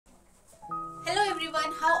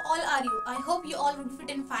how all are you? I hope you all would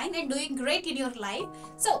fit and fine and doing great in your life.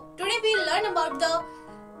 So today we will learn about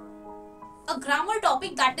a grammar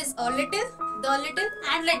topic, that is a little, the little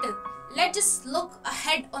and little. Let's just look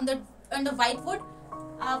ahead on the whiteboard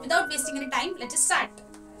without wasting any time. Let's just start.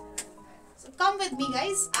 So come with me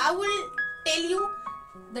guys. I will tell you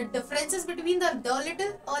the differences between the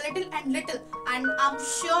little, a little and little, and I'm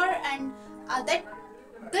sure and that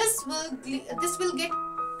this will get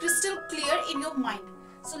crystal clear in your mind.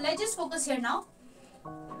 So let's just focus here now.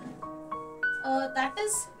 That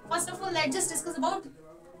is, first of all, let's just discuss about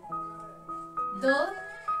the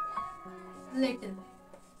little.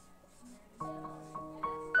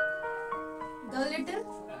 The little,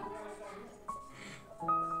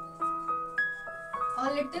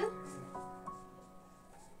 a little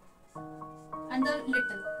and the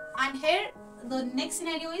little. And here the next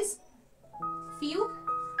scenario is few,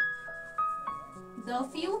 the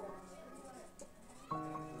few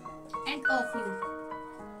and a few.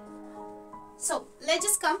 So let's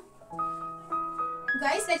just come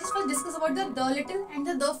guys, let's just first discuss about the little and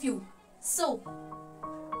the few. So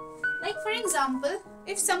like for example,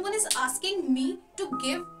 if someone is asking me to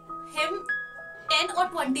give him 10 or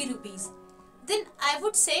 20 rupees, then I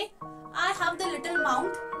would say I have the little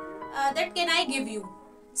amount that can I give you.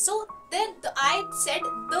 So then I said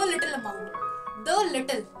the little amount, the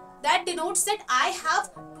little, that denotes that I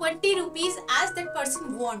have 20 rupees as that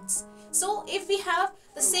person wants. So if we have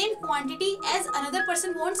the same quantity as another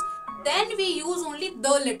person wants, then we use only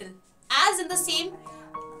the little. As in the same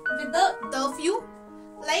with the few,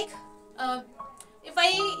 like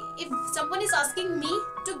if someone is asking me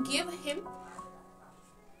to give him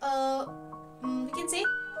we can say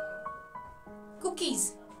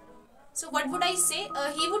cookies. So what would I say?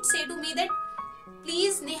 He would say to me that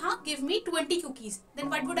please Neha, give me 20 cookies. Then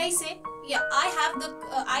what would I say? Yeah, I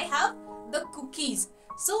have the cookies.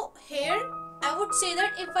 So here I would say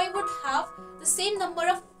that if I would have the same number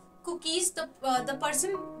of cookies the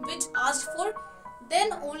person which asked for,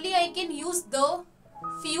 then only I can use the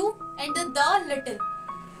few and the little.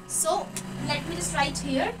 So let me just write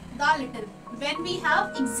here the little when we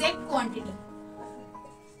have exact quantity.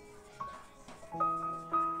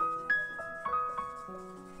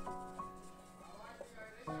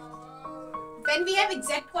 When we have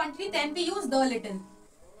exact quantity, then we use the little.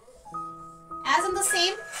 As in the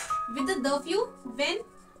same with the few,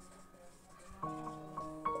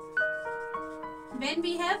 when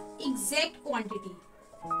we have exact quantity.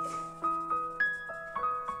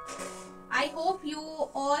 I hope you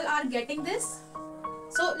all are getting this.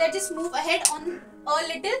 So let's just move ahead on a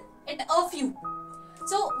little and a few.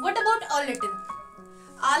 So what about a little?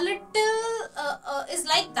 A little is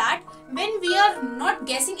like that when we are not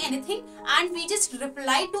guessing anything and we just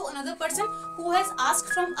reply to another person who has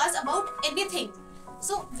asked from us about anything.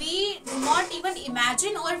 So we do not even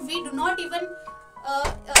imagine or we do not even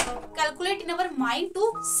calculate in our mind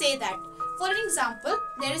to say that. For example,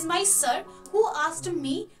 there is my sir who asked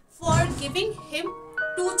me for giving him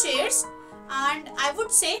 2 chairs, and I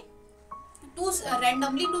would say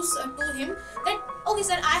randomly to him that okay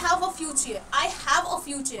sir, I have a few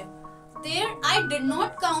chairs. There I did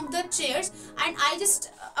not count the chairs and I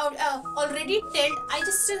just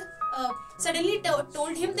suddenly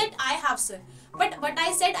told him that I have sir. But what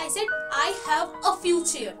I said I have a few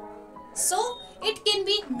chairs. So it can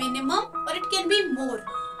be minimum or it can be more.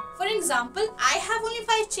 For example, I have only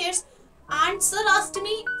 5 chairs and sir asked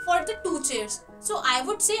me for the 2 chairs. So I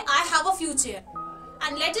would say I have a few chairs.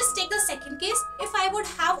 And let's just take the second case. If I would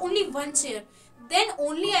have only 1 chair, then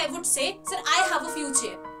only I would say, sir, I have a few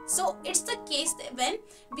chairs. So it's the case that when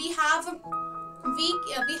we have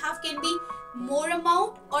can be more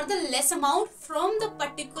amount or the less amount from the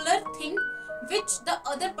particular thing which the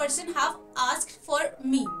other person have asked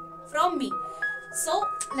from me. So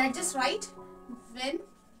let's just write when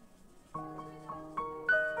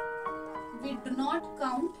we do not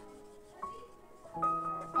count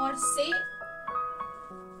or say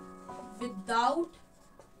without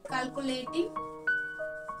calculating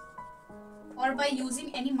or by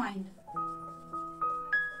using any mind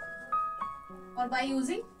or by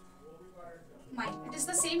using mind. It is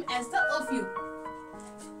the same as the a few.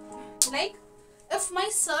 Like if my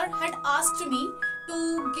sir had asked me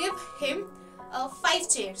to give him 5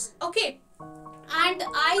 chairs, okay, and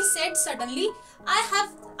I said suddenly I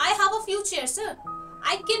have a few chairs sir,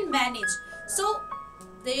 I can manage. So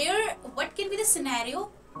there what can be the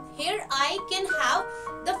scenario? Here I can have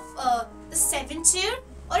the 7 chair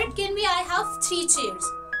or it can be I have 3 chairs.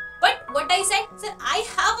 But what I said? Sir, I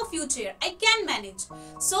have a few chairs. I can manage.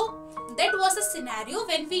 So that was the scenario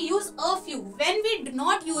when we use a few. When we do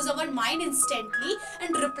not use our mind instantly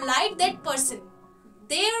and replied that person.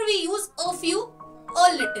 There we use a few,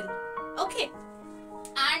 a little. Okay.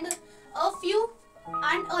 And a few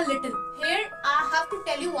and a little. Here I have to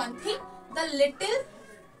tell you one thing. The little,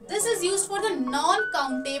 this is used for the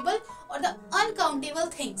non-countable or the uncountable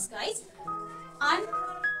things, guys.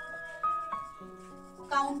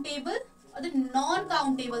 Uncountable or the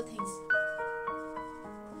non-countable things.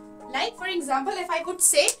 Like for example, if I would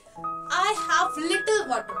say, I have little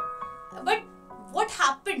water. But what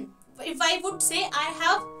happened? If I would say, I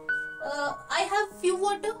have few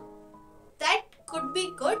water, that could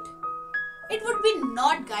be good. It would be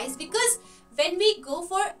not, guys, because when we go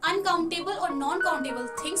for uncountable or non-countable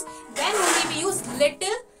things, then only we use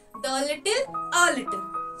little, the little, a little.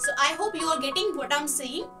 So I hope you are getting what I'm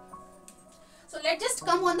saying. So let's just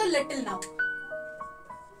come on the little now.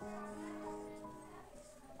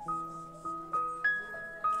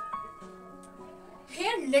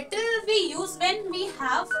 Here little we use when we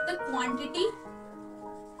have the quantity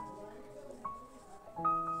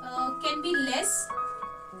can be less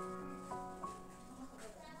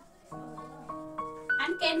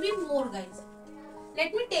and can be more, guys.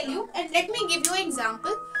 Let me tell you and let me give you an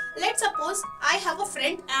example. Let's suppose I have a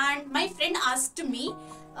friend and my friend asked me,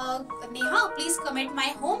 Neha, please come at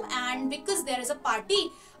my home, and because there is a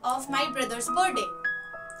party of my brother's birthday.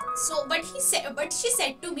 So but she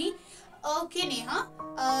said to me, okay Neha,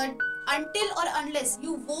 until or unless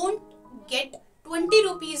you won't get 20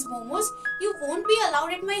 rupees momos, you won't be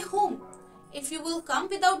allowed at my home. If you will come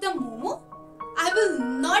without the momo, I will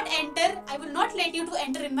not let you to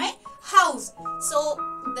enter in my house. So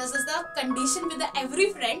this is the condition with every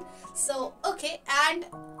friend. So okay, and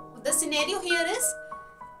the scenario here is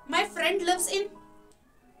my friend lives in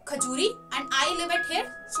Khajuri and I live at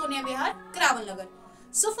here Sonia Vihar, Kraval Nagar.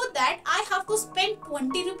 So for that I have to spend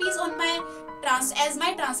 20 rupees on my as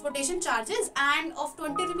my transportation charges, and of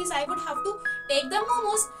 20 rupees I would have to take the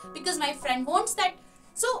momos because my friend wants that.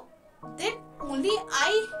 So then only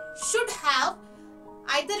I should have,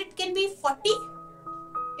 either it can be 40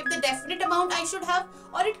 if the definite amount I should have,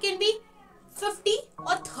 or it can be 50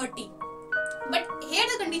 or 30. But here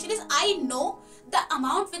the condition is I know the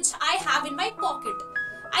amount which I have in my pocket.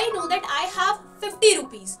 I know that I have 50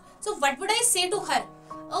 rupees. So what would I say to her?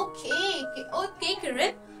 Okay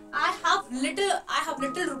Kiran, I have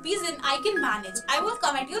little rupees and I can manage. I will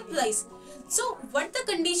come at your place. So what the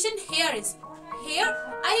condition here is? Here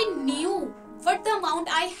I knew what the amount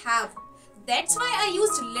I have. That's why I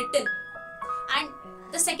used little. And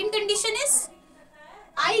the second condition is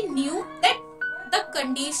I knew that the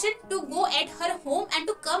condition to go at her home and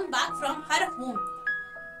to come back from her home,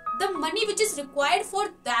 the money which is required for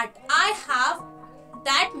that, I have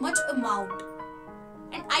that much amount.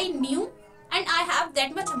 And I knew and I have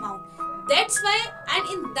that much amount. That's why, and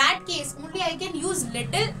in that case only I can use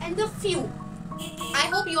little and the few. I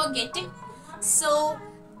hope you are getting. So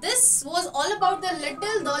this was all about the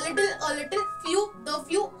little, a little, few, the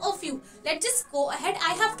few, a few. Let's just go ahead.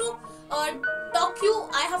 I have to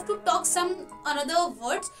talk some another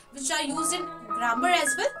words which are used in grammar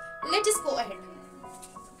as well. Let's just go ahead.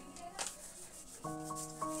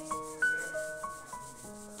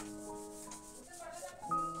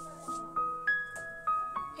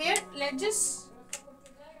 Here, let's just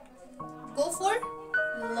go for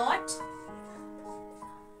lot,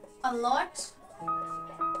 a lot,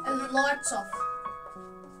 lots of,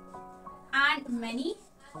 and many,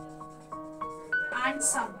 and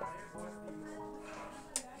some.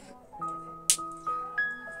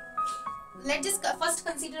 Let's just first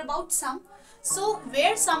consider about some. So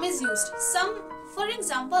where some is used. Some, for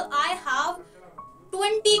example, I have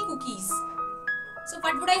 20 cookies. So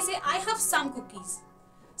what would I say? I have some cookies.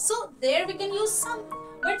 So there we can use some.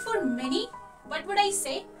 But for many, what would I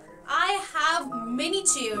say? I have many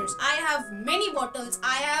chairs, I have many bottles,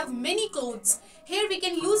 I have many clothes. Here we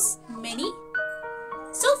can use many.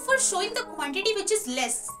 So for showing the quantity which is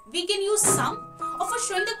less, we can use some. Or for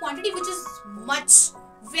showing the quantity which is much,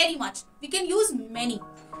 very much, we can use many.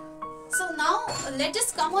 So now let's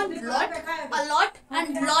just come on lot, a lot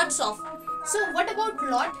and lots of. So what about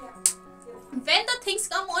lot? When the things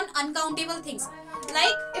come on uncountable things.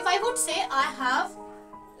 Like if I would say I have,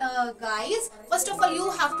 guys, first of all you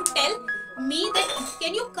have to tell me that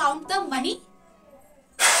can you count the money?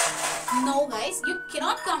 No guys, you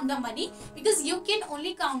cannot count the money because you can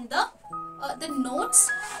only count the notes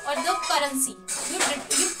or the currency.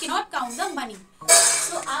 You cannot count the money.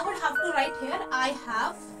 So I would have to write here I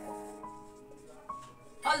have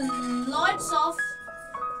a lots of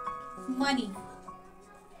money.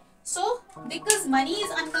 So because money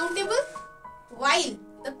is uncountable while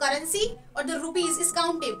the currency or the rupees is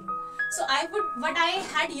countable. So what I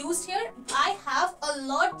had used here, I have a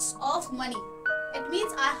lot of money. It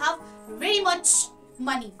means I have very much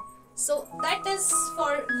money. So that is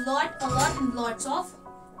for lot and lots of.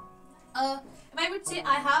 If I would say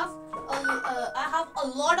I have a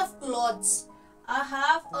lot of clothes. I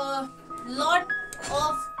have a lot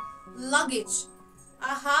of luggage.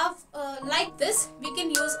 I have like this. We can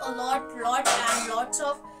use a lot and lots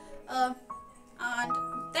of. And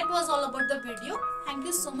that was all about the video. Thank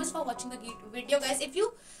you so much for watching the video, guys. If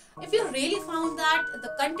you really found that the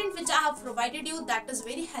content which I have provided you, that is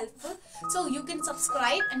very helpful, so you can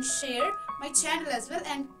subscribe and share my channel as well,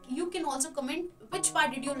 and you can also comment which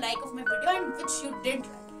part did you like of my video and which you didn't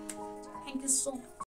like. Thank you so much.